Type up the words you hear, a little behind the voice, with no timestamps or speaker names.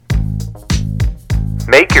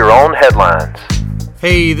Make your own headlines.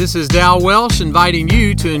 Hey, this is Dal Welsh inviting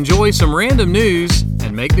you to enjoy some random news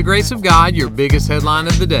and make the grace of God your biggest headline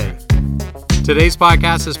of the day. Today's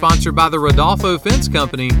podcast is sponsored by the Rodolfo Fence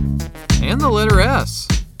Company and the letter S.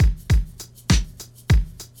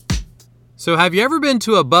 So have you ever been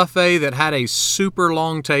to a buffet that had a super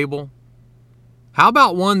long table? How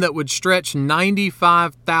about one that would stretch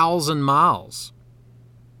 95,000 miles?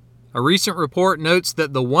 A recent report notes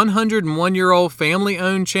that the 101-year-old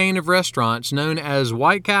family-owned chain of restaurants known as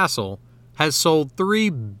White Castle has sold 3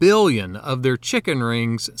 billion of their chicken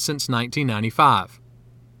rings since 1995.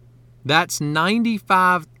 That's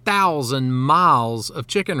 95,000 miles of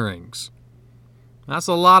chicken rings. That's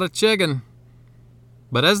a lot of chicken.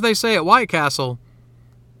 But as they say at White Castle,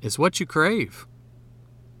 it's what you crave.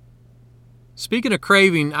 Speaking of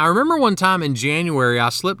craving, I remember one time in January I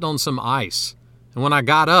slipped on some ice. And when I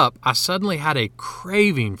got up, I suddenly had a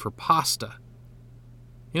craving for pasta.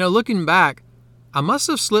 Looking back, I must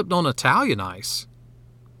have slipped on Italian ice.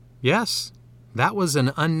 Yes, that was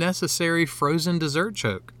an unnecessary frozen dessert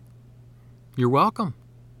choke. You're welcome.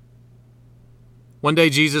 One day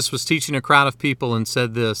Jesus was teaching a crowd of people and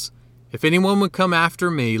said this, "If anyone would come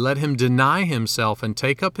after me, let him deny himself and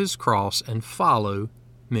take up his cross and follow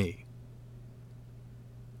me."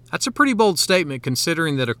 That's a pretty bold statement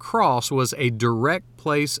considering that a cross was a direct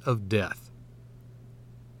place of death.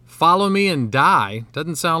 Follow me and die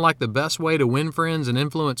doesn't sound like the best way to win friends and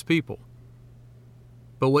influence people.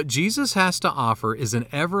 But what Jesus has to offer is an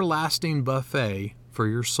everlasting buffet for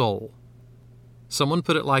your soul. Someone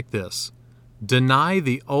put it like this: deny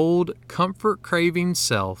the old comfort-craving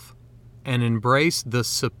self and embrace the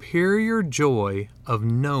superior joy of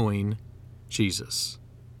knowing Jesus.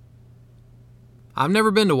 I've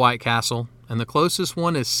never been to White Castle, and the closest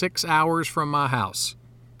one is 6 hours from my house,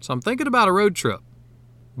 so I'm thinking about a road trip.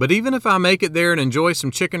 But even if I make it there and enjoy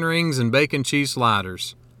some chicken rings and bacon cheese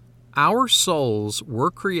sliders, our souls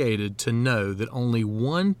were created to know that only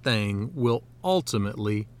one thing will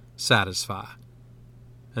ultimately satisfy,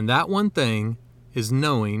 and that one thing is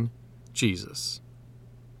knowing Jesus.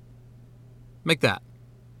 Make that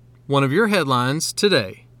one of your headlines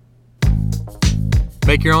today.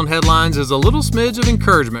 Make Your Own Headlines is a little smidge of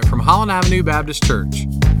encouragement from Holland Avenue Baptist Church.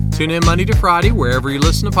 Tune in Monday to Friday wherever you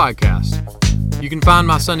listen to podcasts. You can find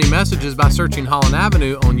my Sunday messages by searching Holland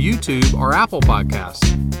Avenue on YouTube or Apple Podcasts.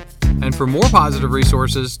 And for more positive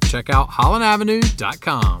resources, check out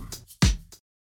hollandavenue.com.